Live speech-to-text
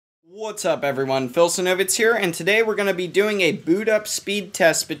What's up everyone, Philsonovitz here, and today we're going to be doing a boot up speed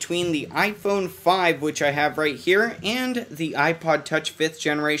test between the iPhone 5, which I have right here, and the iPod Touch 5th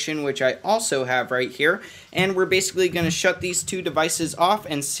generation, which I also have right here, and we're basically going to shut these two devices off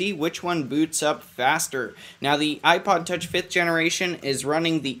and see which one boots up faster. Now the iPod Touch 5th generation is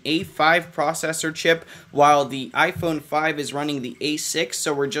running the A5 processor chip, while the iPhone 5 is running the A6,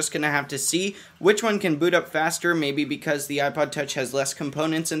 so we're just going to have to see which one can boot up faster, maybe because the iPod Touch has less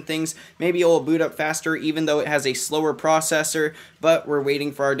components and things. Maybe it will boot up faster even though it has a slower processor, but we're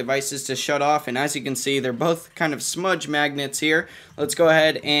waiting for our devices to shut off, and as you can see, they're both kind of smudge magnets here. Let's go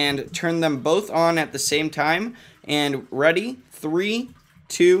ahead and turn them both on at the same time, and ready? 3,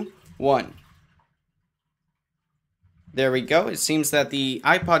 2, 1. There we go. It seems that the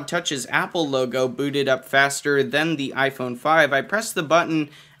iPod Touch's Apple logo booted up faster than the iPhone 5. I pressed the button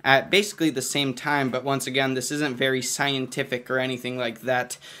at basically the same time, but once again, this isn't very scientific or anything like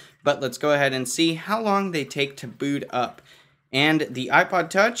that. But let's go ahead and see how long they take to boot up. And the iPod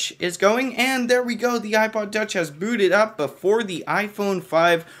Touch is going, and there we go, the iPod Touch has booted up before the iPhone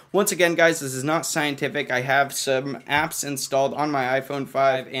 5. Once again, guys, this is not scientific. I have some apps installed on my iPhone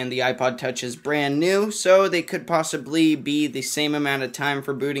 5, and the iPod Touch is brand new, so they could possibly be the same amount of time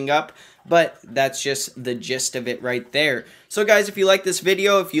for booting up, but that's just the gist of it right there. So guys, if you like this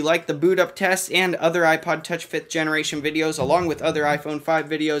video, if you like the boot up test and other iPod Touch 5th generation videos, along with other iPhone 5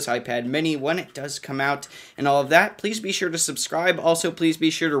 videos, iPad mini when it does come out, and all of that, please be sure to subscribe. Also, please be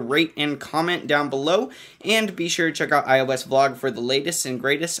sure to rate and comment down below, and be sure to check out iOS Vlog for the latest and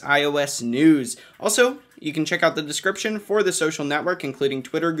greatest iOS news. Also, you can check out the description for the social network, including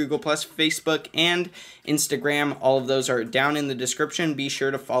Twitter, Google+, Facebook, and Instagram. All of those are down in the description. Be sure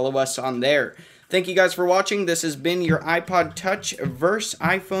to follow us on there. Thank you guys for watching. This has been your iPod Touch vs.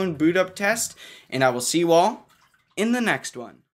 iPhone boot up test, and I will see you all in the next one.